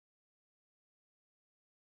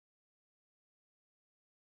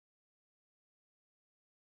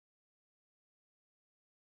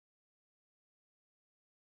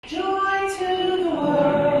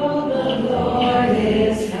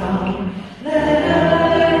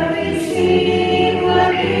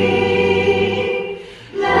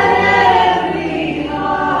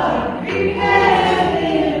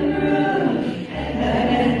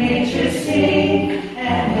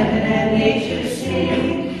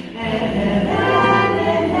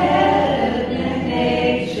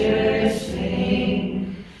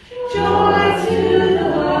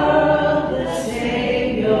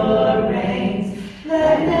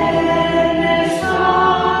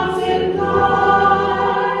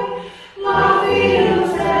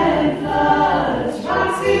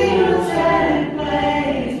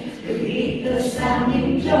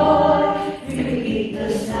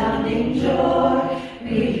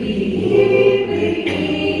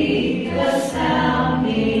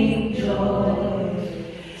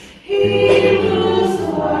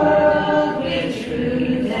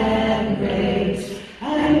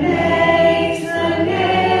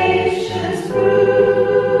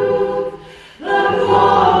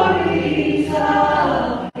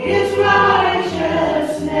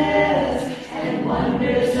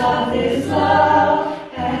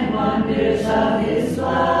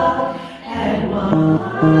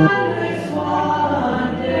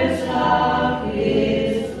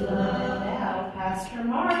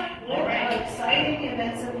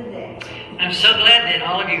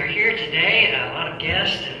here today, a lot of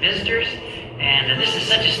guests and visitors, and this is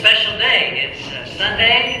such a special day. It's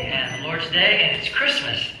Sunday, and the Lord's Day, and it's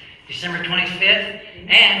Christmas, December 25th,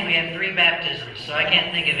 and we have 3 baptisms, so I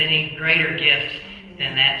can't think of any greater gift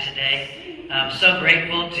than that today. I'm so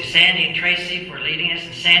grateful to Sandy and Tracy for leading us,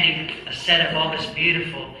 and Sandy set up all this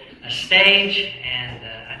beautiful stage, and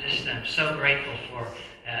I'm so grateful for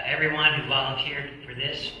everyone who volunteered for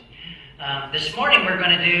this. This morning we're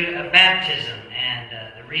going to do a baptism, and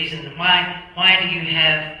the reason why do you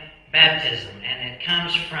have baptism? And it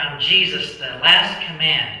comes from Jesus, the last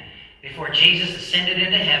command before Jesus ascended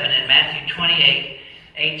into heaven in Matthew 28,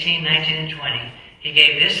 18, 19, and 20. He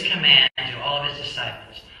gave this command to all of his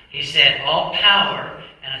disciples. He said, "All power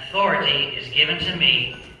and authority is given to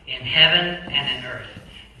me in heaven and in earth.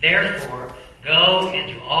 Therefore, go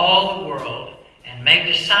into all the world and make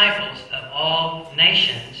disciples of all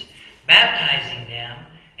nations, baptizing them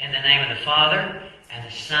in the name of the Father, and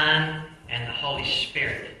the Son, and the Holy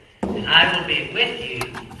Spirit. And I will be with you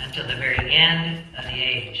until the very end of the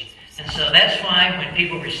age." And so that's why when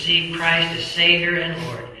people receive Christ as Savior and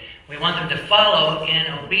Lord, we want them to follow in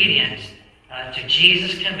obedience to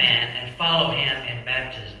Jesus' command and follow Him in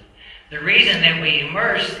baptism. The reason that we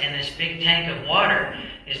immerse in this big tank of water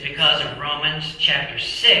is because of Romans chapter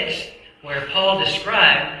 6, where Paul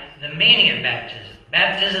described the meaning of baptism.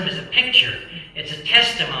 Baptism is a picture. It's a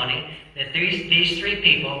testimony that these 3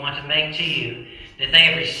 people want to make to you that they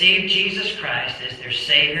have received Jesus Christ as their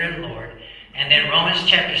Savior and Lord. And then Romans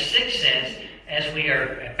chapter 6 says, as we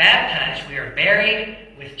are baptized, we are buried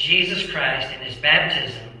with Jesus Christ in His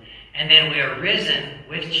baptism, and then we are risen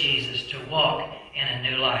with Jesus to walk in a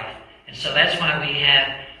new life. And so that's why we have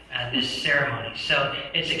this ceremony. So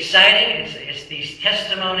it's exciting. It's these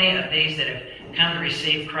testimony of these that have come to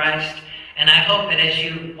receive Christ. And I hope that as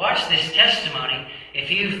you watch this testimony, if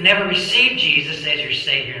you've never received Jesus as your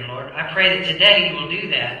Savior and Lord, I pray that today you will do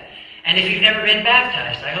that. And if you've never been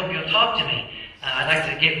baptized, I hope you'll talk to me. I'd like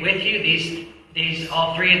to get with you.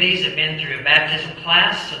 All 3 of these have been through a baptism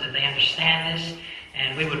class so that they understand this.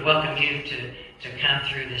 And we would welcome you to come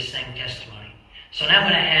through this same testimony. So now I'm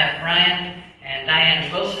going to have Brian and Diane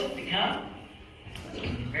Wilson to come.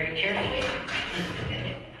 Very carefully.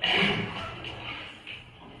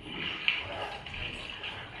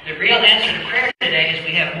 The real answer to prayer today is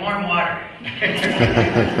we have warm water.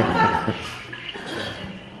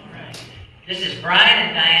 All right. This is Brian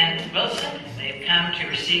and Diane Wilson. They've come to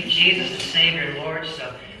receive Jesus as Savior and Lord,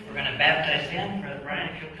 so we're going to baptize them. Brother Brian,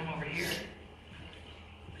 if you'll come over here.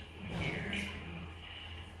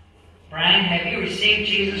 Brian, have you received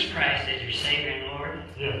Jesus Christ as your Savior and Lord?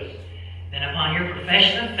 Yes. Then upon your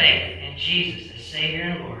profession of faith in Jesus as Savior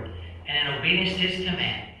and Lord, and in obedience to His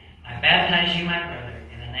command, I baptize you, my brother,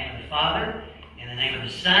 in the name of the Father, in the name of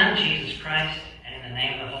the Son, Jesus Christ, and in the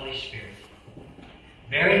name of the Holy Spirit.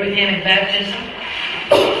 Buried with Him in baptism,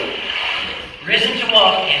 risen to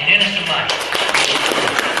walk in newness of life.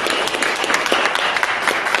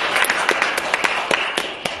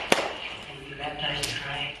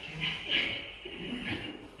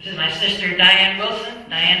 This is my sister, Diane Wilson.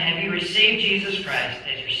 Diane, have you received Jesus Christ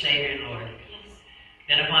as your Savior and Lord? Yes.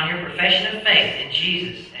 Then upon your profession of faith in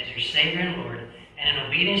Jesus as your Savior and Lord, and in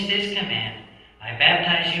obedience to His command, I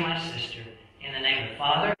baptize you, my sister, in the name of the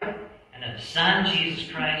Father, and of the Son,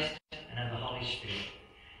 Jesus Christ, and of the Holy Spirit.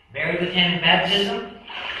 Buried with Him in baptism,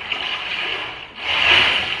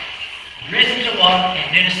 risen to walk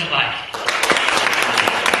in newness of life.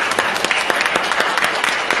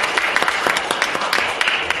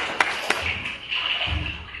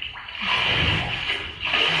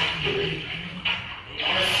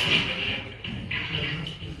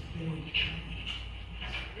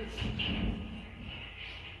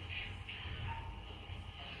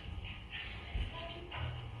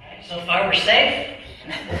 So far we're safe.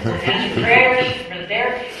 Answer prayers for the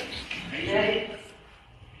Derek. Are you ready?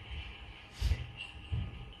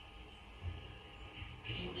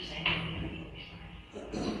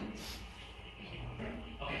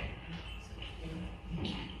 Okay.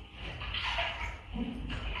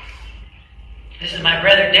 This is my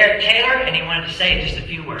brother Derek Taylor, and he wanted to say just a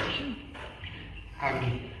few words.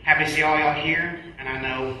 I'm happy to see all y'all here, and I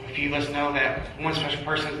know a few of us know that one special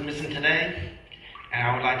person is missing today. And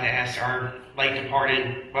I would like to ask our late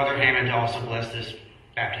departed Brother Hammond to also bless this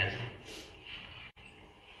baptism.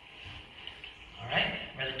 All right.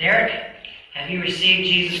 Brother Derek, have you received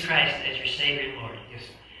Jesus Christ as your Savior and Lord? Yes,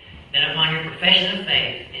 sir. Then upon your profession of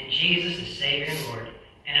faith in Jesus as Savior and Lord,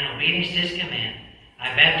 and in obedience to His command,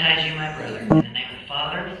 I baptize you, my brother, in the name of the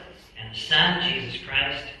Father, and the Son, Jesus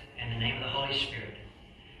Christ, and in the name of the Holy Spirit.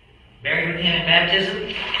 Buried with Him in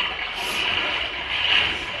baptism,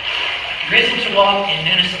 risen to walk in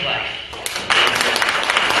newness of life.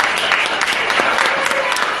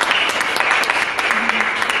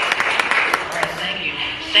 All right, thank you.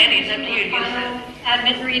 Sandy, it's up to you to give us that.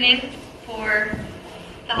 Advent reading for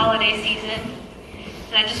the holiday season.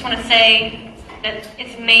 And I just want to say that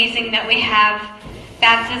it's amazing that we have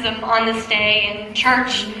baptism on this day and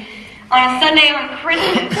church on a Sunday on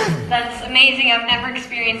Christmas. That's amazing. I've never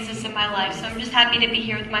experienced this in my life, so I'm just happy to be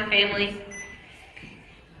here with my family.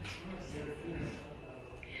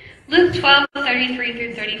 Luke 12:33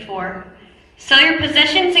 through 34. Sell your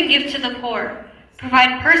possessions and give to the poor.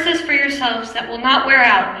 Provide purses for yourselves that will not wear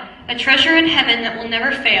out, a treasure in heaven that will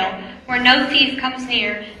never fail, where no thief comes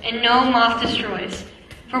near and no moth destroys.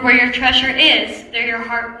 For where your treasure is, there your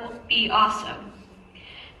heart will be also.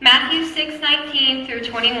 Matthew 6:19 through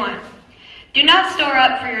 21. Do not store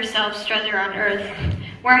up for yourselves treasure on earth,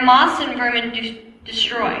 where moths and vermin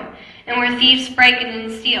destroy, and where thieves break in and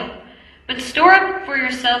steal. But store up for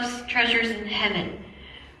yourselves treasures in heaven,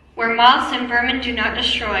 where moths and vermin do not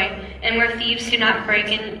destroy, and where thieves do not break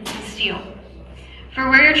in and steal. For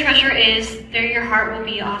where your treasure is, there your heart will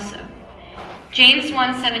be also. James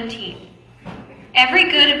 1:17. Every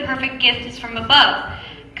good and perfect gift is from above,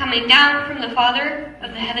 coming down from the Father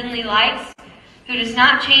of the heavenly lights, who does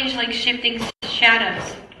not change like shifting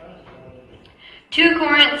shadows. 2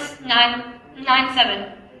 Corinthians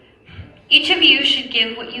 9:7. Each of you should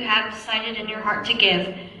give what you have decided in your heart to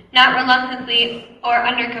give, not reluctantly or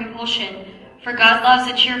under compulsion, for God loves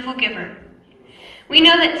a cheerful giver. We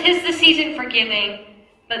know that 'tis the season for giving,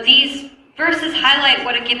 but these verses highlight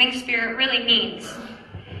what a giving spirit really means.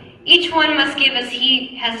 Each one must give as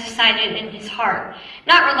he has decided in his heart,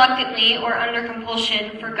 not reluctantly or under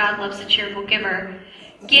compulsion, for God loves a cheerful giver.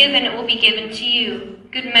 Give, and it will be given to you.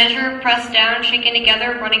 Good measure, pressed down, shaken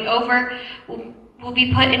together, running over, will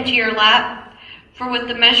be put into your lap. For with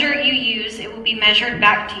the measure you use, it will be measured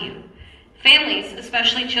back to you. Families,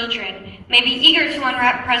 especially children, may be eager to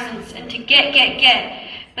unwrap presents and to get.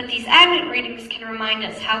 But these Advent readings can remind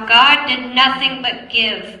us how God did nothing but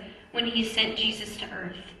give when he sent Jesus to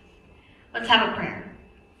earth. Let's have a prayer.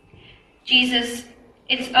 Jesus,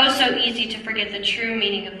 it's oh so easy to forget the true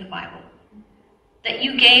meaning of the Bible. That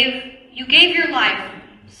you gave your life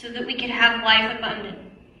so that we could have life abundant.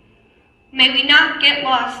 May we not get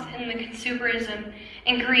lost in the consumerism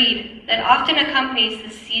and greed that often accompanies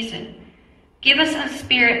this season. Give us a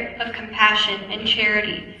spirit of compassion and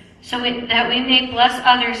charity that we may bless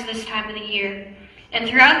others this time of the year and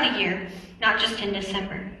throughout the year, not just in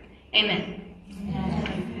December. Amen.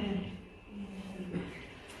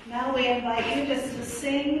 Now we invite you just to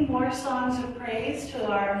sing more songs of praise to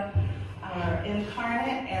our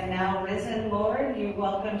Incarnate and now Risen Lord. You're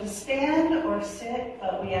welcome to stand or sit,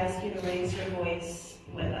 but we ask you to raise your voice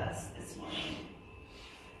with us this morning.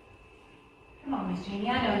 Come on, Miss Jeannie,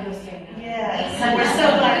 I know you'll sing that. Yes, and we're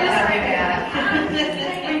so glad to have you back.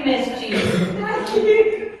 We missed you.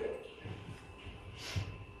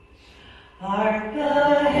 Hark the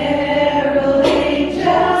herald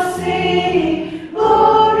angels sing,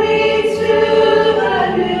 glory to the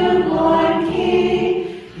newborn King.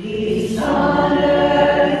 Peace on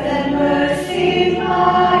earth and mercy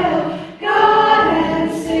mild, God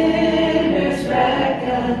and sinners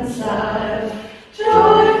reconciled.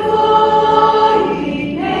 Joyful ye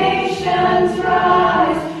nations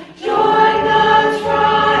rise, join the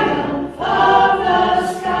triumph of the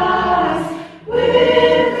skies,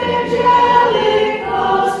 with angelic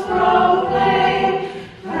hosts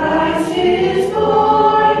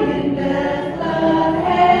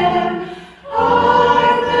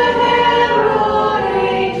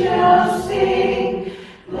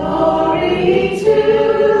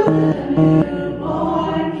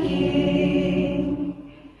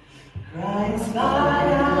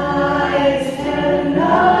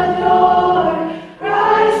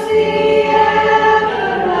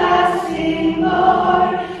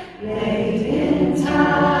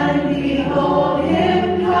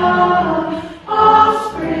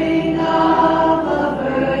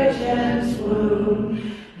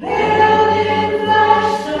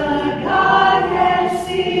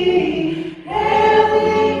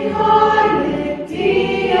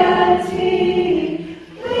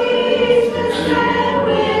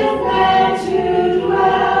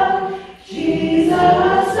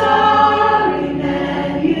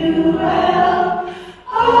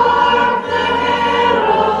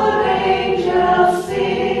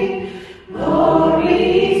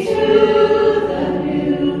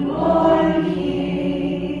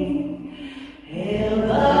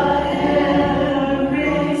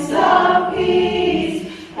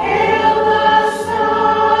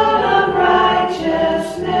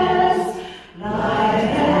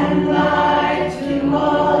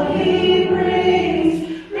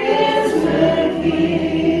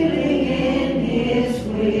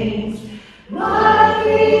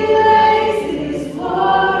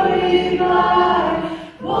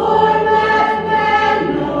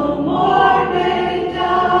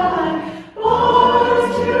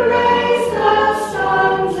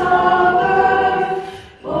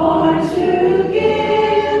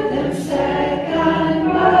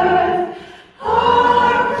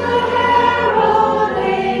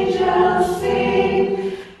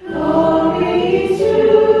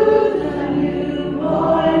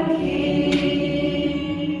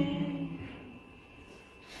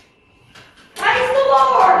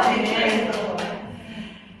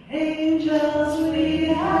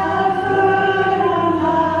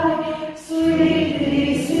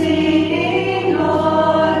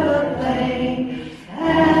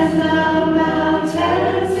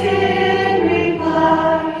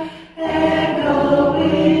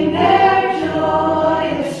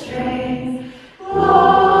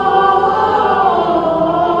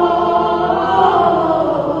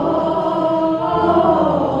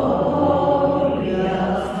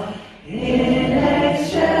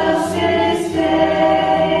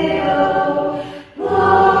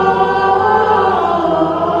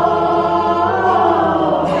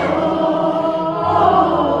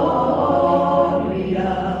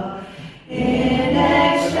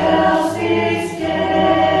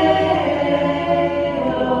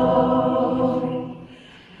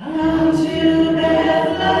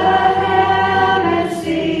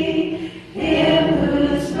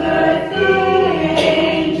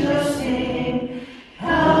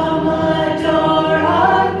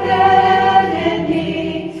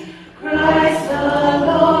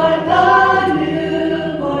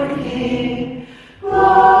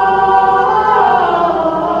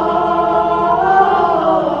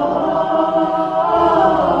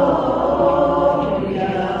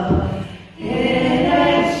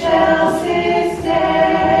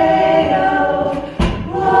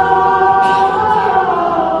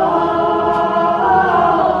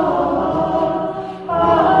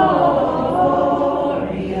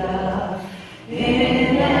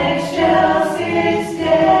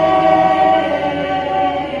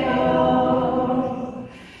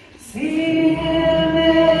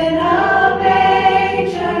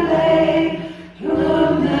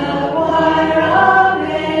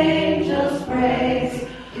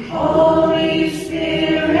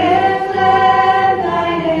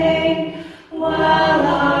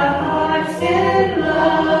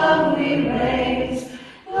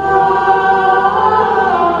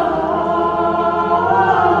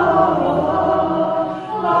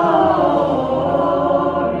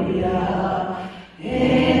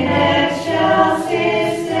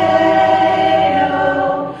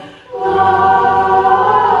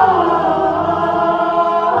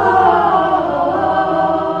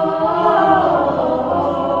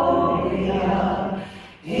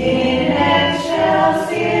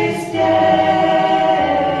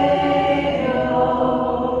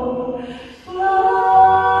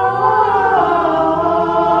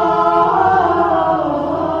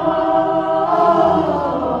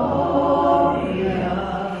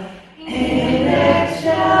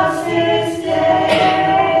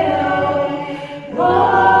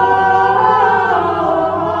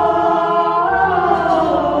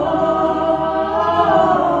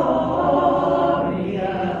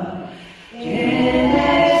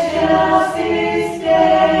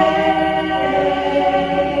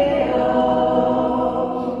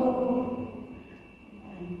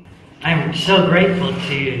so grateful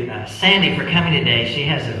to Sandy for coming today. She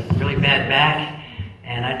has a really bad back,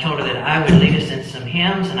 and I told her that I would lead us in some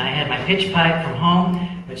hymns, and I had my pitch pipe from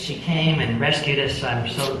home, but she came and rescued us, so I'm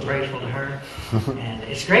so grateful to her. And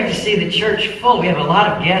it's great to see the church full. We have a lot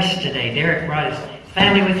of guests today. Derek brought his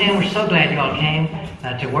family with him. We're so glad you all came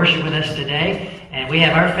to worship with us today. And we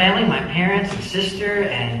have our family, my parents and sister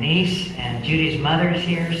and niece and Judy's mother is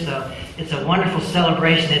here. So it's a wonderful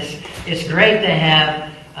celebration. It's great to have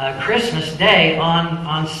Christmas Day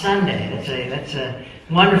on Sunday. That's a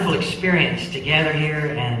wonderful experience to gather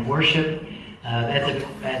here and worship.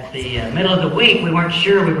 At the middle of the week, we weren't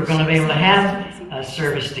sure we were going to be able to have a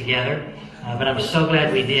service together, but I'm so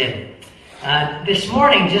glad we did. This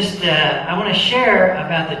morning, I want to share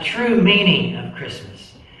about the true meaning of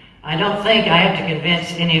Christmas. I don't think I have to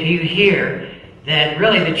convince any of you here that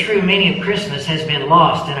really the true meaning of Christmas has been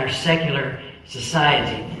lost in our secular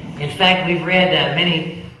society. In fact, we've read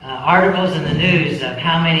many articles in the news of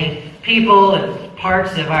how many people and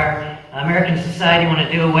parts of our American society want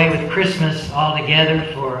to do away with Christmas altogether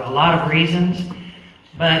for a lot of reasons.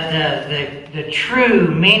 But the true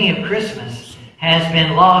meaning of Christmas has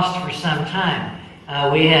been lost for some time.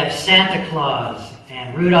 We have Santa Claus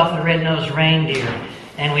and Rudolph the Red-Nosed Reindeer,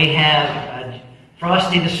 and we have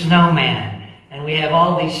Frosty the Snowman, and we have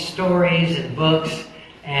all these stories and books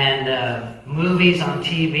and movies on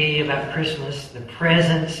TV about Christmas, the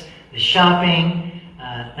presents, the shopping.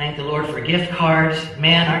 Thank the Lord for gift cards.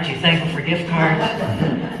 Man, aren't you thankful for gift cards?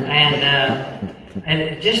 And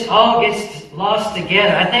it just all gets lost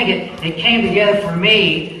together. I think it came together for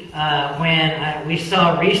me when we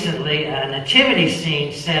saw recently a nativity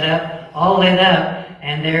scene set up, all lit up,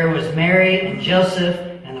 and there was Mary and Joseph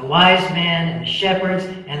and the wise men and the shepherds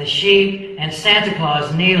and the sheep and Santa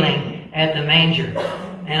Claus kneeling at the manger.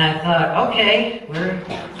 And I thought, okay, we're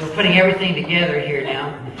putting everything together here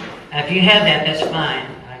now. If you have that, that's fine.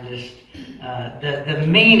 The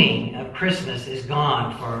meaning of Christmas is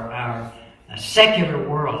gone for our secular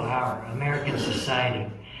world, our American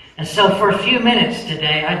society. And so for a few minutes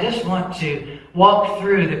today, I just want to walk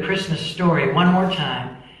through the Christmas story one more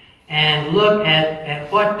time and look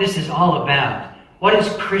at what this is all about. What is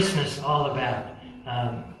Christmas all about?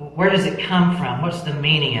 Where does it come from? What's the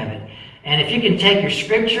meaning of it? And if you can take your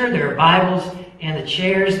scripture, there are Bibles in the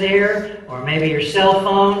chairs there, or maybe your cell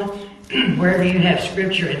phone, wherever you have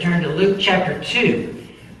scripture, and turn to Luke chapter 2.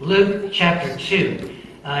 Luke chapter 2.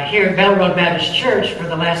 Here at Bell Road Baptist Church, for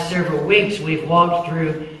the last several weeks, we've walked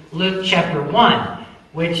through Luke chapter 1,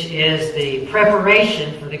 which is the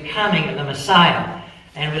preparation for the coming of the Messiah.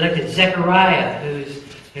 And we looked at Zechariah, who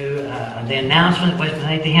the announcement was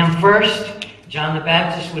made to him first. John the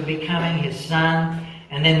Baptist would be coming, his son,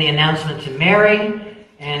 and then the announcement to Mary,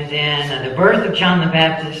 and then the birth of John the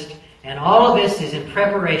Baptist. And all of this is in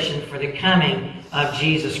preparation for the coming of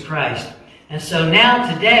Jesus Christ. And so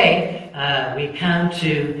now today, we come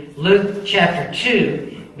to Luke chapter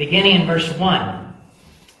 2, beginning in verse 1.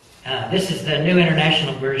 This is the New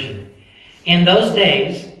International Version. In those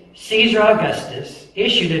days, Caesar Augustus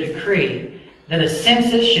issued a decree that a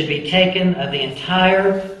census should be taken of the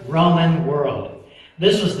entire Roman world.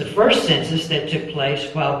 This was the first census that took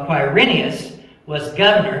place while Quirinius was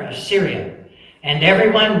governor of Syria, and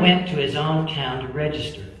everyone went to his own town to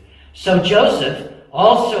register. So Joseph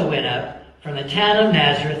also went up from the town of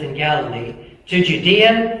Nazareth in Galilee to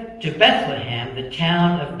Judea, to Bethlehem, the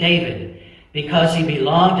town of David, because he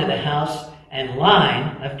belonged to the house and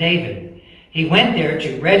line of David. He went there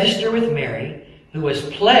to register with Mary, who was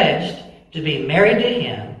pledged to be married to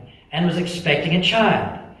him and was expecting a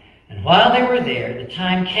child. And while they were there, the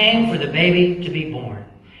time came for the baby to be born.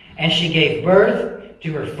 And she gave birth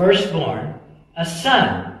to her firstborn, a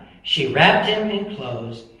son. She wrapped him in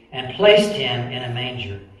clothes and placed him in a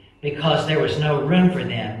manger, because there was no room for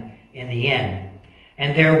them in the inn.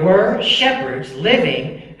 And there were shepherds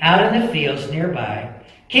living out in the fields nearby,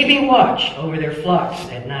 keeping watch over their flocks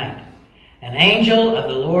at night. An angel of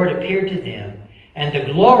the Lord appeared to them, and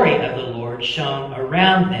the glory of the Lord shone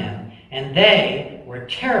around them, and they were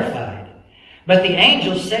terrified. But the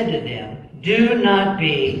angel said to them, "Do not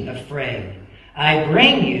be afraid. I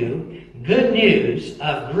bring you good news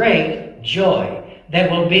of great joy that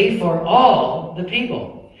will be for all the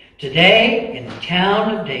people. Today, in the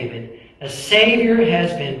town of David, a Savior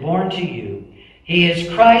has been born to you. He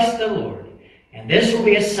is Christ the Lord. And this will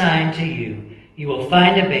be a sign to you. You will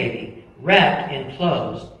find a baby wrapped in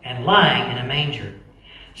clothes and lying in a manger."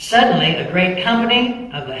 Suddenly, a great company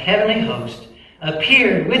of the heavenly host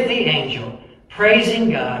appeared with the angel,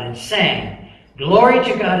 praising God and saying, "Glory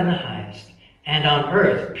to God in the highest, and on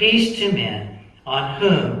earth peace to men on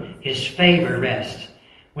whom his favor rests."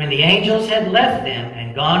 When the angels had left them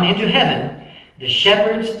and gone into heaven, the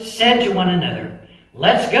shepherds said to one another,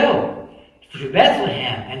 "Let's go to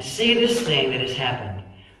Bethlehem and see this thing that has happened,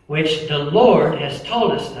 which the Lord has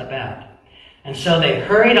told us about." And so they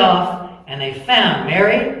hurried off, and they found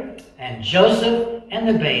Mary and Joseph and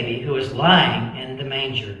the baby who was lying in the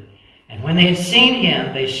manger. And when they had seen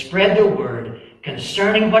him, they spread the word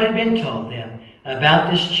concerning what had been told them about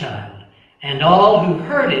this child. And all who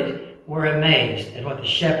heard it were amazed at what the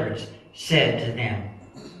shepherds said to them.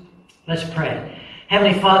 Let's pray.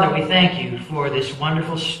 Heavenly Father, we thank you for this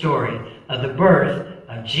wonderful story of the birth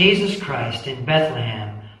of Jesus Christ in Bethlehem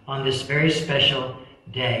on this very special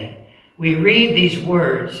day. We read these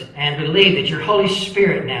words and believe that your Holy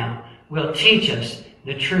Spirit now will teach us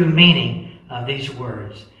the true meaning of these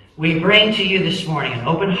words. We bring to you this morning an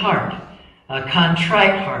open heart, a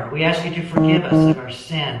contrite heart. We ask you to forgive us of our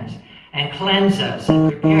sins and cleanse us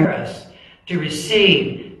and prepare us to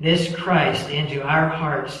receive this Christ into our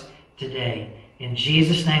hearts today. In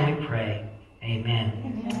Jesus' name we pray. Amen.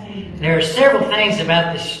 Amen. There are several things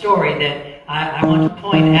about this story that I want to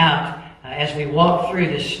point out as we walk through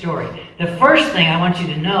this story. The first thing I want you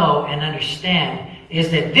to know and understand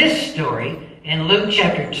is that this story in Luke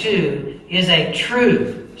chapter 2 is a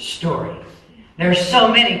true story. There's so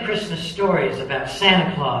many Christmas stories about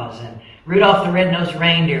Santa Claus and Rudolph the Red-Nosed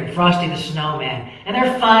Reindeer and Frosty the Snowman. And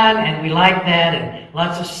they're fun, and we like that, and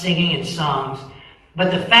lots of singing and songs.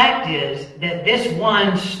 But the fact is that this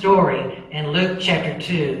one story in Luke chapter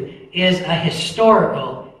 2 is a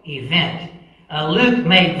historical event. Luke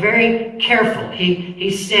made very careful. He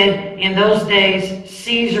said in those days,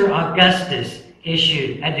 Caesar Augustus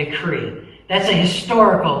issued a decree. That's a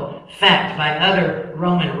historical fact by other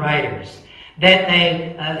Roman writers. That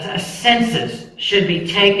a census should be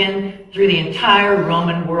taken through the entire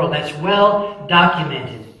Roman world. That's well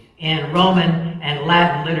documented in Roman and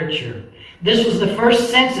Latin literature. This was the first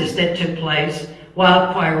census that took place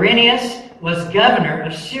while Quirinius was governor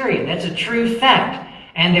of Syria. That's a true fact.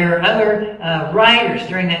 And there are other writers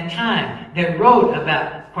during that time that wrote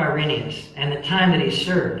about Quirinius and the time that he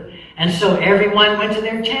served. And so everyone went to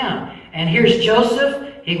their town. And here's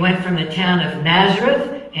Joseph. He went from the town of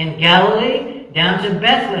Nazareth in Galilee down to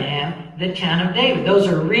Bethlehem, the town of David. Those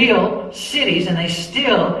are real cities, and they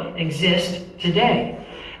still exist today.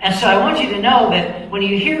 And so I want you to know that when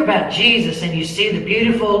you hear about Jesus and you see the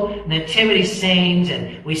beautiful nativity scenes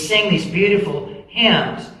and we sing these beautiful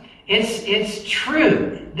hymns, it's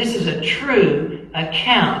true. This is a true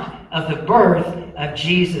account of the birth of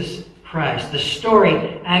Jesus Christ. The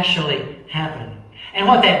story actually happened. And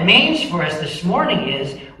what that means for us this morning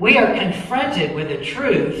is we are confronted with the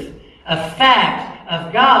truth, a fact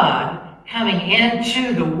of God coming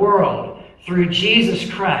into the world through Jesus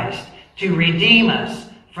Christ to redeem us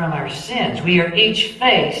from our sins. We are each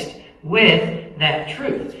faced with that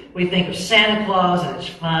truth. We think of Santa Claus and it's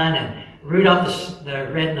fun, and Rudolph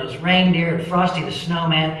the Red-Nosed Reindeer, and Frosty the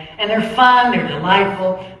Snowman, and they're fun, they're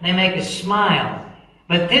delightful, they make us smile.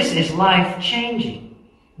 But this is life-changing.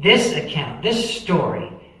 This account, this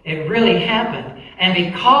story, it really happened. And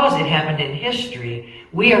because it happened in history,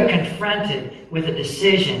 we are confronted with a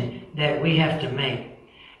decision that we have to make.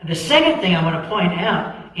 The second thing I want to point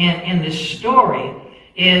out in this story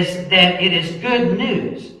is that it is good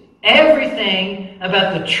news. Everything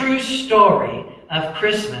about the true story of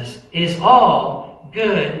Christmas is all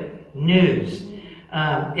good news.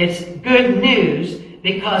 It's good news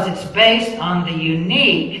because it's based on the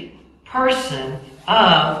unique person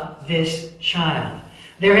of this child.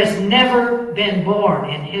 There has never been born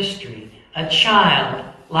in history a child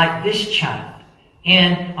like this child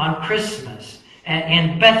on Christmas,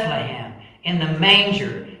 in Bethlehem, in the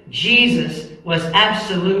manger. Jesus was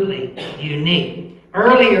absolutely unique.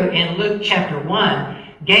 Earlier in Luke chapter 1,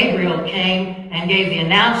 Gabriel came and gave the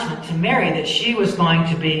announcement to Mary that she was going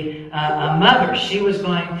to be a mother. She was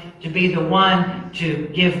going to be the one to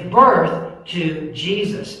give birth to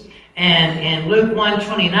Jesus. And in Luke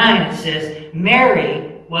 1:29 it says,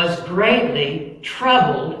 Mary was greatly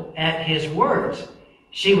troubled at his words.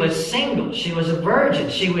 She was single. She was a virgin.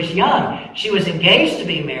 She was young. She was engaged to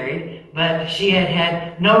be married, but she had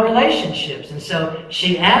had no relationships. And so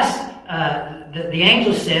she asked, the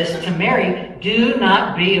angel says to Mary, do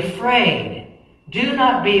not be afraid. Do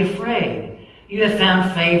not be afraid. You have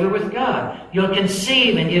found favor with God. You'll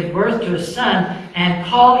conceive and give birth to a son and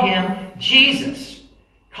call him Jesus.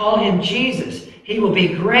 Call him Jesus. He will be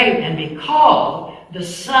great and be called the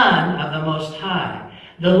Son of the Most High.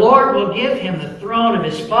 The Lord will give him the throne of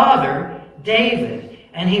his father, David,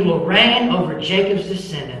 and he will reign over Jacob's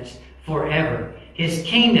descendants forever. His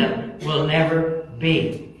kingdom will never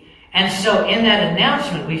be. And so in that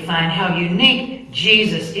announcement, we find how unique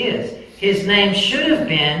Jesus is. His name should have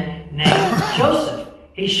been named Joseph.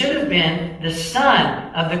 He should have been the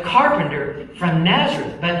son of the carpenter from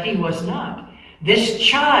Nazareth, but he was not. This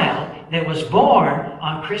child that was born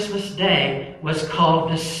on Christmas Day was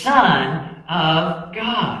called the Son of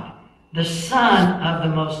God, the Son of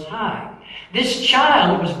the Most High. This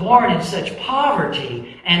child who was born in such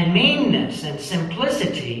poverty and meanness and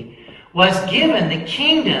simplicity was given the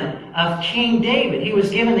kingdom of King David. He was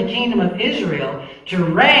given the kingdom of Israel to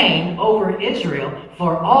reign over Israel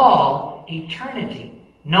for all eternity.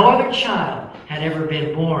 No other child had ever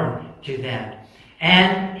been born to that.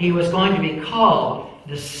 And he was going to be called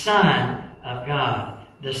the Son of God,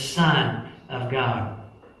 the Son of God.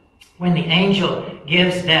 When the angel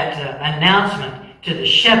gives that announcement to the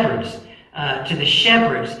shepherds,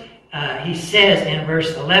 he says in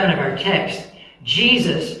verse 11 of our text,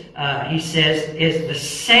 Jesus, he says, is the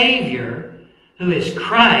Savior who is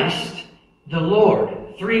Christ the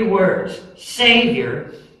Lord. 3 words,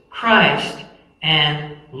 Savior, Christ,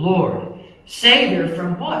 and Lord. Savior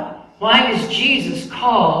from what? Why is Jesus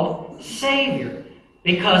called Savior?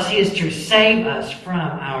 because he is to save us from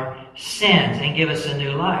our sins and give us a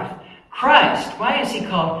new life. Christ, why is he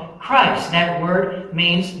called Christ? That word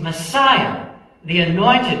means Messiah, the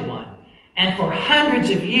anointed one. And for hundreds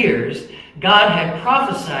of years, God had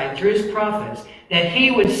prophesied through his prophets that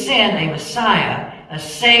he would send a Messiah, a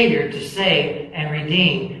Savior, to save and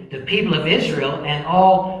redeem the people of Israel and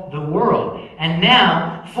all the world. And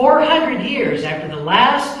now, 400 years after the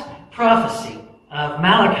last prophecy of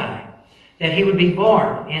Malachi, that he would be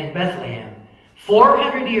born in Bethlehem,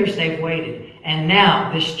 400 years they've waited, and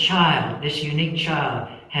now this child, this unique child,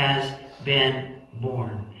 has been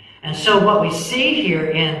born. And so what we see here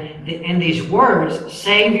in these words,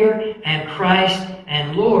 Savior and Christ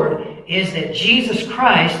and Lord, is that Jesus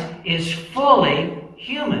Christ is fully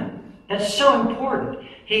human. That's so important.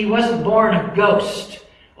 He wasn't born a ghost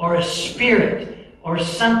or a spirit or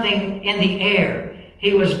something in the air.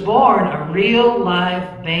 He was born a real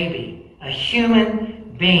live baby, a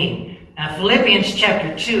human being. Now, Philippians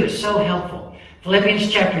chapter 2 is so helpful.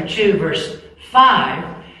 Philippians chapter 2, verse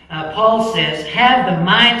 5, Paul says, have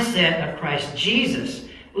the mindset of Christ Jesus.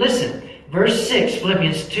 Listen, verse 6,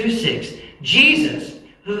 Philippians 2:6. Jesus,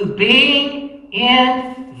 who being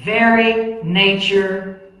in very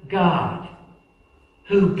nature God,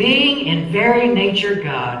 who being in very nature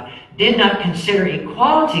God, did not consider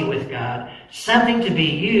equality with God something to be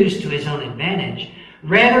used to his own advantage.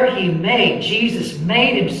 Rather, Jesus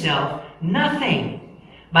made himself nothing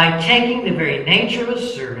by taking the very nature of a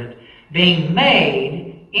servant, being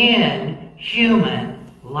made in human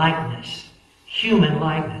likeness,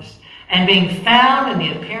 and being found in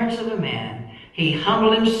the appearance of a man, he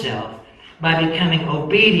humbled himself by becoming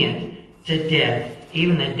obedient to death,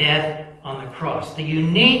 even the death on the cross. The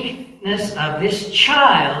uniqueness of this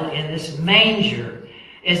child in this manger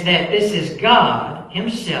is that this is God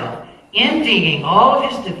himself emptying all of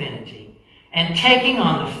his divinity and taking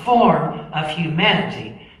on the form of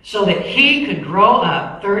humanity so that he could grow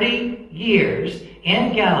up 30 years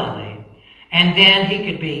in Galilee, and then he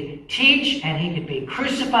could teach and he could be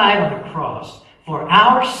crucified on the cross for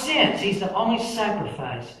our sins. He's the only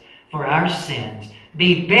sacrifice for our sins.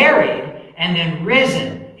 Be buried and then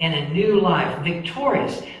risen in a new life,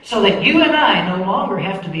 victorious, so that you and I no longer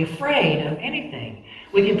have to be afraid of anything.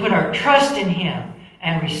 We can put our trust in him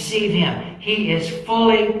and receive him. He is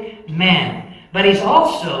fully man, but he's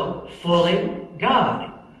also fully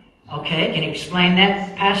God. Okay, can you explain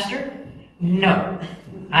that, Pastor? No,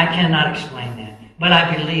 I cannot explain that, but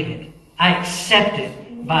I believe it. I accept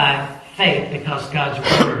it by faith because God's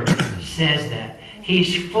Word says that.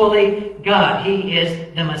 He's fully God. He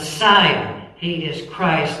is the Messiah. He is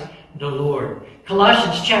Christ the Lord.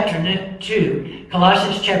 Colossians chapter 2,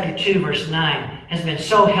 verse 9 has been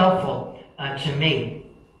so helpful to me.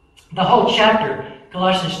 The whole chapter,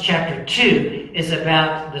 Colossians chapter 2, is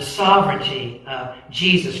about the sovereignty of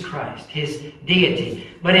Jesus Christ, his deity.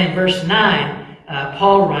 But in verse 9,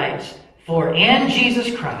 Paul writes, for in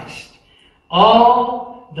Jesus Christ,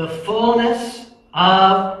 all the fullness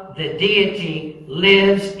of the deity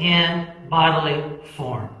lives in bodily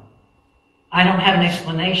form. I don't have an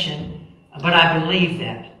explanation, but I believe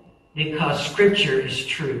that because Scripture is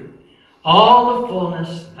true. All the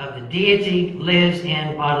fullness of the deity lives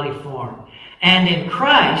in bodily form. And in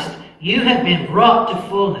Christ, you have been brought to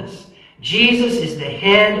fullness. Jesus is the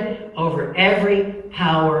head over every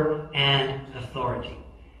power and authority.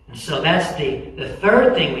 And so that's the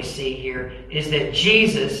third thing we see here is that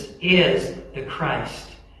Jesus is the Christ.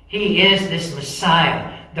 He is this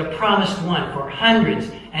Messiah, the promised one for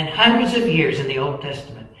hundreds and hundreds of years in the Old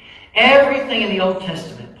Testament. Everything in the Old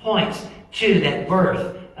Testament points to that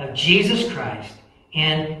birth of Jesus Christ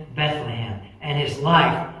in Bethlehem and his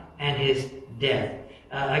life and his death.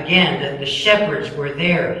 Again, the shepherds were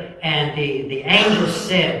there, and the angel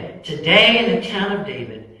said, today in the town of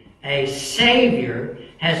David, a Savior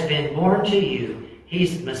has been born to you.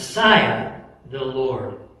 He's Messiah, the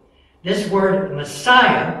Lord. This word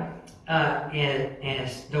Messiah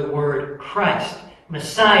is the word Christ.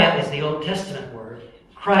 Messiah is the Old Testament word.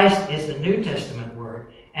 Christ is the New Testament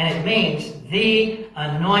word. And it means the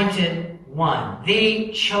anointed one,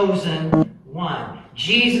 the chosen one.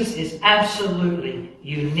 Jesus is absolutely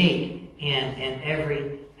unique in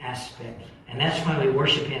every aspect. And that's why we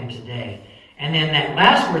worship him today. And then that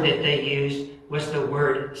last word that they used was the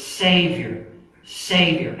word Savior.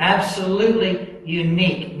 Savior. Absolutely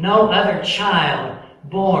unique. No other child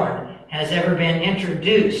born has ever been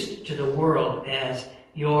introduced to the world as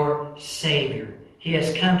your Savior. He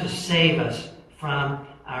has come to save us from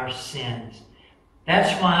our sins.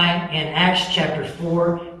 That's why in Acts chapter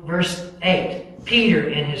 4, verse 8, Peter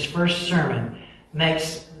in his first sermon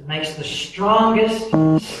makes makes the strongest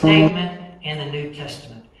statement in the New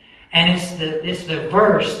Testament. And it's the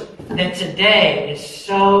verse that today is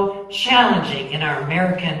so challenging in our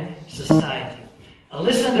American society.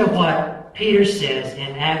 Listen to what Peter says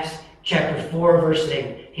in Acts chapter 4, verse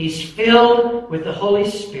 8. He's filled with the Holy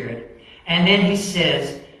Spirit. And then he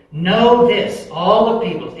says, know this, all the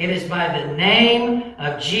peoples, it is by the name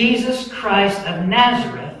of Jesus Christ of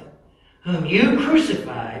Nazareth, whom you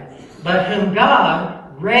crucified, but whom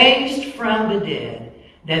God raised from the dead,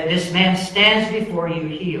 that this man stands before you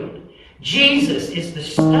healed. Jesus is the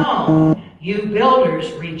stone you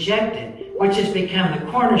builders rejected, which has become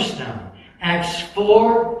the cornerstone. Acts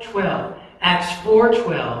 4:12. Acts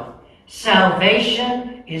 4:12.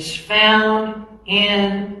 Salvation is found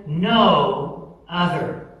in no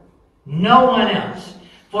other. No one else.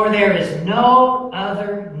 For there is no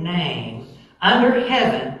other name under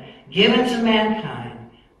heaven given to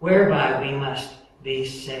mankind whereby we must be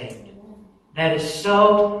saved. That is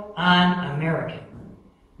so un-American.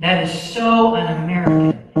 That is so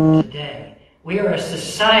un-American today. We are a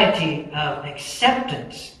society of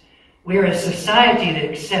acceptance. We are a society that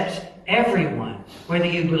accepts everyone, whether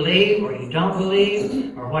you believe or you don't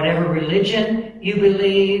believe, or whatever religion you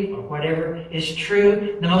believe, or whatever is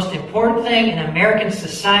true. The most important thing in American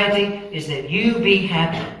society is that you be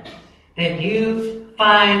happy, that you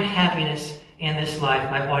find happiness in this life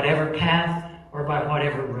by whatever path or by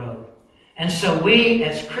whatever road. And so we,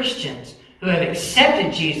 as Christians who have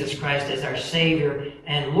accepted Jesus Christ as our Savior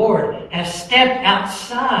and Lord, have stepped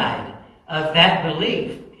outside of that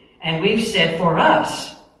belief. And we've said, for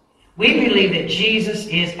us, we believe that Jesus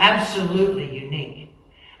is absolutely unique.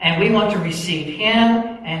 And we want to receive Him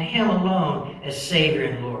and Him alone as Savior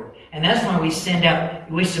and Lord. And that's why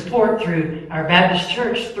we support through our Baptist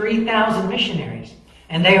church 3,000 missionaries.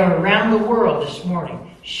 And they are around the world this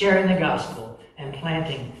morning sharing the gospel and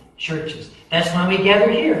planting churches. That's why we gather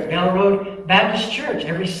here at Bell Road Baptist Church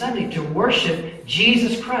every Sunday to worship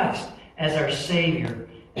Jesus Christ as our Savior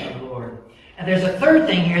and Lord. And there's a third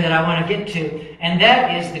thing here that I want to get to, and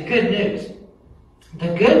that is the good news.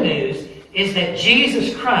 The good news is that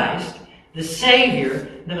Jesus Christ, the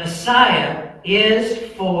Savior, the Messiah,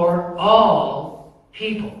 is for all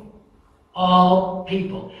people. All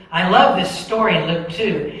people. I love this story in Luke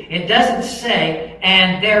 2. It doesn't say,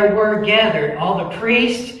 and there were gathered all the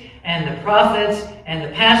priests and the prophets and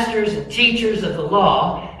the pastors and teachers of the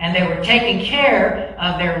law, and they were taking care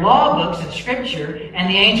of their law books and scripture, and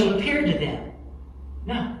the angel appeared to them.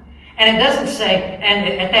 No. And it doesn't say, and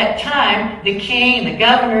at that time, the king, the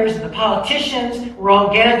governors, and the politicians were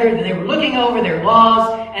all gathered, and they were looking over their laws,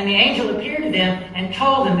 and the angel appeared to them and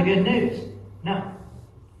told them the good news. No.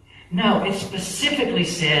 No, it specifically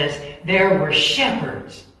says there were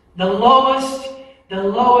shepherds. The lowest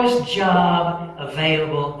job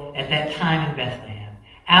available at that time in Bethlehem.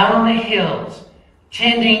 Out on the hills,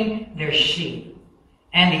 tending their sheep.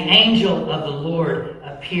 And the angel of the Lord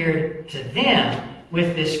appeared to them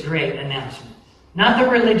with this great announcement. Not the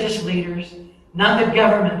religious leaders, not the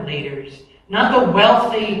government leaders, not the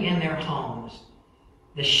wealthy in their homes.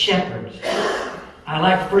 The shepherds. I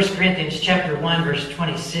like 1 Corinthians chapter 1, verse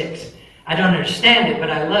 26. I don't understand it, but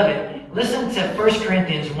I love it. Listen to 1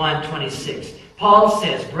 Corinthians 1:26. Paul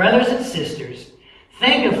says, brothers and sisters,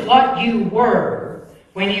 think of what you were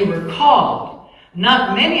when you were called.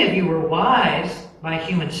 Not many of you were wise by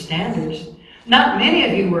human standards. Not many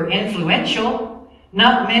of you were influential.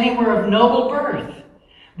 Not many were of noble birth.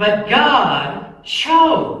 But God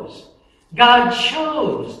chose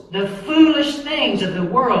the foolish things of the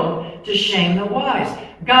world to shame the wise.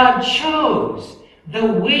 God chose the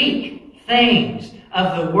weak things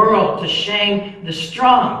of the world to shame the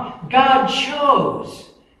strong. God chose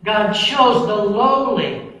the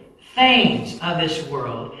lowly things of this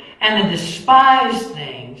world and the despised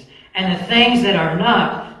things and the things that are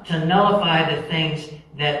not to nullify the things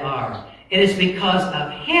that are. It is because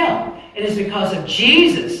of Him. It is because of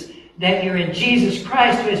Jesus that you're in Jesus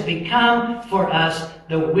Christ, who has become for us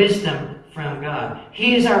the wisdom from God.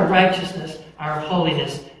 He is our righteousness, our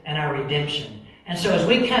holiness, and our redemption. And so as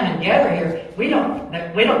we come and gather here, we don't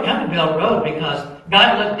come to Bell Road because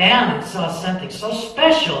God looked down and saw something so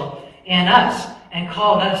special in us and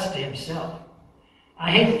called us to Himself. I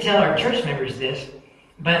hate to tell our church members this,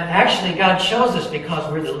 but actually God chose us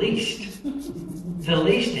because we're the least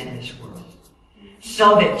in this world.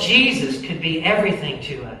 So that Jesus could be everything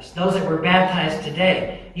to us. Those that were baptized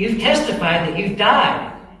today, you've testified that you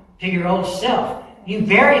died to your old self. You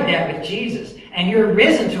buried that with Jesus. And you're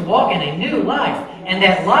risen to walk in a new life. And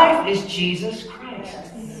that life is Jesus Christ,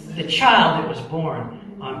 the child that was born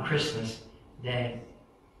on Christmas Day.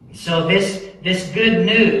 So this good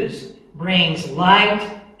news brings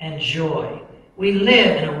light and joy. We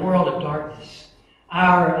live in a world of darkness.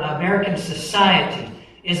 Our American society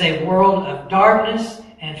is a world of darkness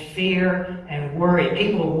and fear and worry.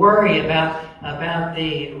 People worry about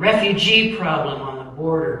the refugee problem on the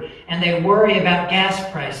border, and they worry about gas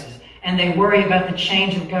prices, and they worry about the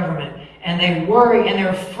change of government, and they worry and they're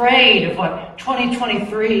afraid of what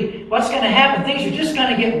 2023, what's going to happen. Things are just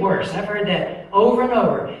going to get worse. I've heard that over and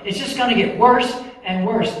over. It's just going to get worse and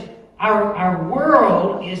worse. Our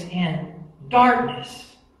world is in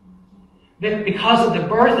darkness. But because of the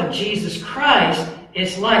birth of Jesus Christ,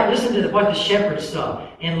 it's light. Listen to what the shepherds saw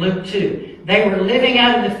in Luke 2. They were living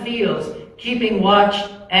out in the fields, keeping watch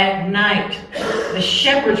at night. The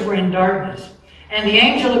shepherds were in darkness. And the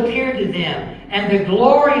angel appeared to them, and the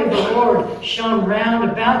glory of the Lord shone round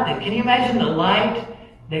about them. Can you imagine the light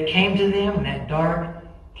that came to them in that dark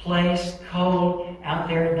place, cold, out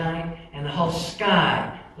there at night? And the whole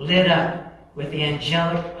sky lit up with the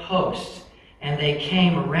angelic hosts. And they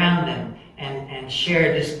came around them and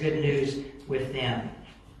shared this good news with them.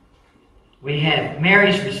 We had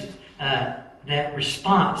Mary's that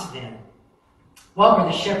response then. What were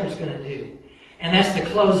the shepherds going to do? And that's the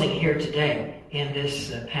closing here today in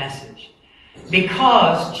this passage.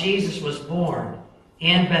 Because Jesus was born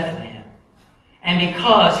in Bethlehem, and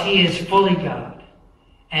because he is fully God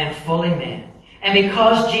and fully man, and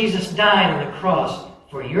because Jesus died on the cross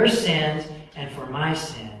for your sins and for my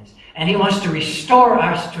sins, and he wants to restore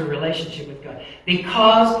us to a relationship with God.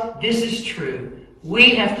 Because this is true,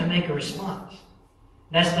 we have to make a response.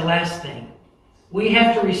 That's the last thing. We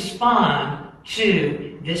have to respond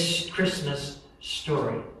to this Christmas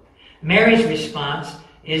story. Mary's response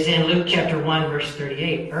is in Luke chapter 1, verse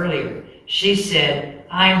 38. Earlier, she said,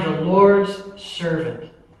 I am the Lord's servant.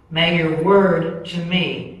 May your word to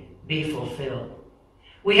me be fulfilled.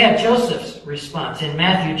 We have Joseph's response in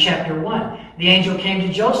Matthew chapter 1. The angel came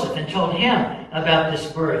to Joseph and told him about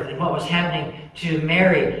this birth and what was happening to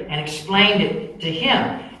Mary and explained it to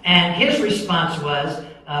him. And his response was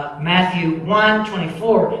Matthew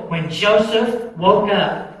 1:24. When Joseph woke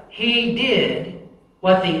up, he did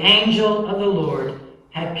what the angel of the Lord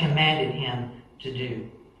had commanded him to do.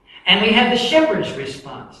 And we have the shepherd's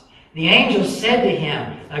response. The angel said to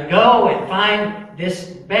him, go and find this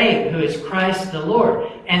babe who is Christ the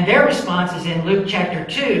Lord. And their response is in Luke chapter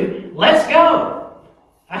 2, let's go.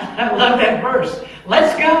 I love that verse.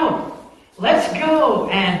 Let's go. Let's go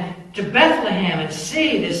and to Bethlehem and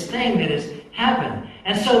see this thing that has happened.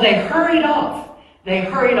 And so they hurried off. They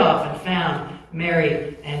hurried off and found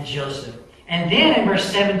Mary and Joseph. And then in verse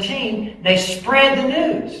 17, they spread the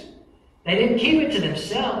news. They didn't keep it to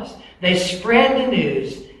themselves. They spread the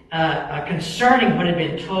news concerning what had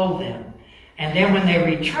been told them. And then when they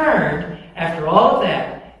returned, after all of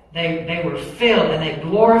that, they were filled and they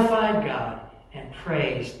glorified God and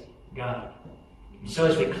praised God. So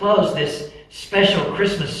as we close this special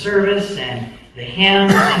Christmas service and the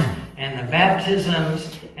hymns and the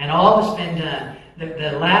baptisms and all that's been done,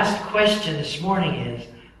 the last question this morning is,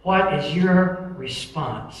 what is your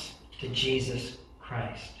response to Jesus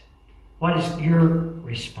Christ? What is your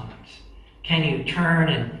response? Can you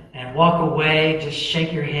turn and walk away, just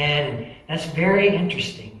shake your head? And that's very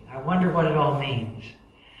interesting. I wonder what it all means.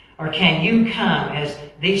 Or can you come as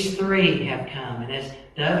these three have come and as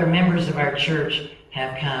the other members of our church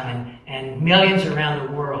have come and millions around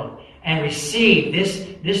the world and receive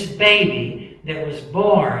this baby that was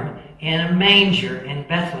born in a manger in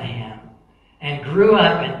Bethlehem and grew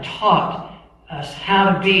up and taught us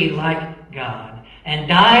how to be like God and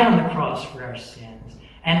died on the cross for our sins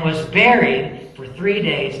and was buried for 3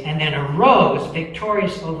 days and then arose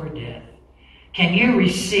victorious over death. Can you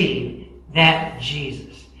receive that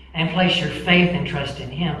Jesus and place your faith and trust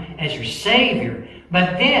in him as your Savior,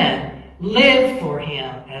 but then live for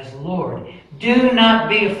him as Lord? Do not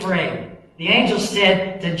be afraid. The angel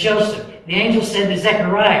said to Joseph, the angel said to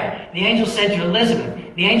Zechariah, the angel said to Elizabeth,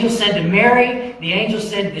 the angel said to Mary, the angel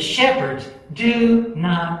said to the shepherds, do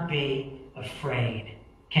not be afraid.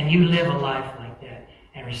 Can you live a life like that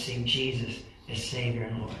and receive Jesus as Savior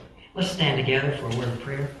and Lord? Let's stand together for a word of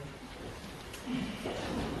prayer.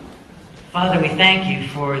 Father, we thank you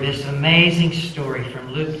for this amazing story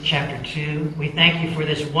from Luke chapter 2. We thank you for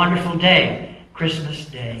this wonderful day, Christmas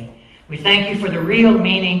Day. We thank you for the real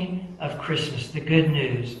meaning of Christmas, the good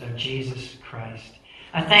news of Jesus Christ.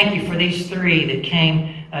 I thank you for these three that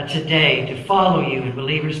came today to follow you in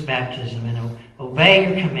believer's baptism and obey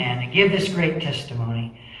your command and give this great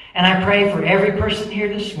testimony. And I pray for every person here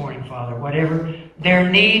this morning, Father, whatever their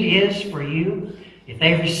need is for you, if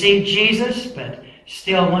they've received Jesus but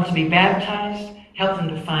still want to be baptized, Help them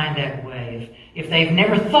to find that way. If they've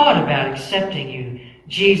never thought about accepting you,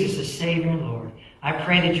 Jesus as Savior and Lord, I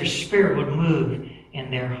pray that your Spirit would move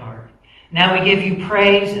in their heart. Now we give you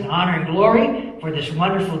praise and honor and glory for this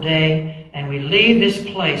wonderful day, and we leave this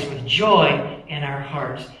place with joy in our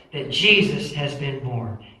hearts that Jesus has been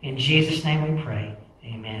born. In Jesus' name we pray.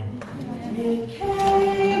 Amen. It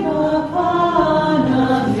came upon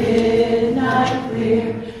a midnight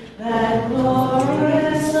clear, that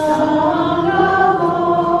glorious song of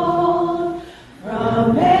old,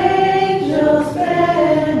 from angels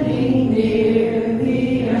bending near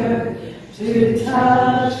the earth to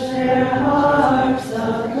touch their harps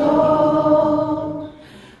of gold.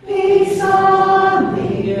 Peace on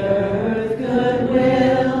the earth,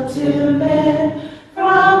 goodwill to men,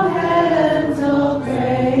 from heaven's oh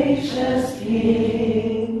gracious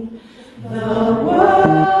King. The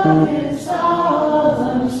world in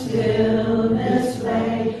solemn stillness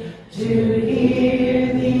lay to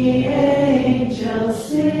hear the angels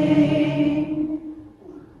sing.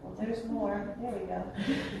 Well, there's more. There we go.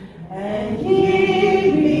 And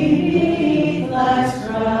ye beneath life's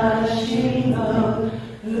crushing load,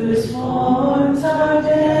 whose forms are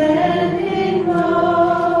bending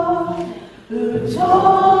low, who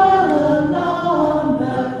toil along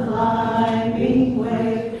the climbing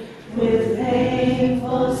way with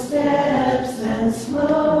painful steps and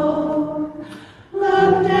slow.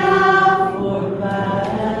 Look down, for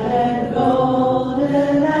glad and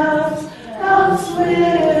golden hours come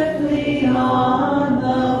swiftly on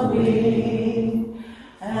the wing,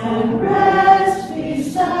 and rest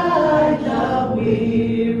beside the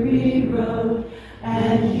weary road,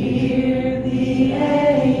 and hear the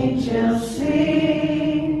angels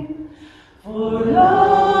sing. For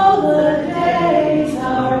lo, the days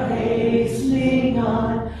are hastening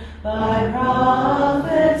on, by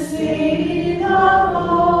prophecy of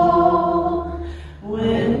old,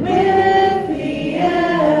 when with the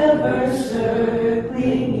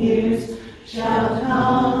ever-circling years shall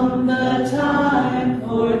come the time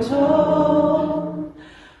foretold,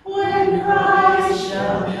 when Christ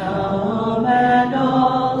shall come and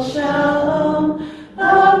all shall own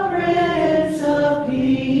the Prince of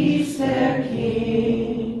Peace, their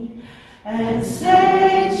King, and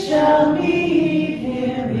saints shall meet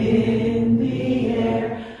him in the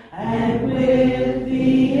air, and with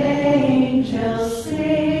the angels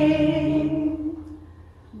sing.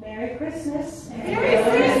 Merry Christmas. Merry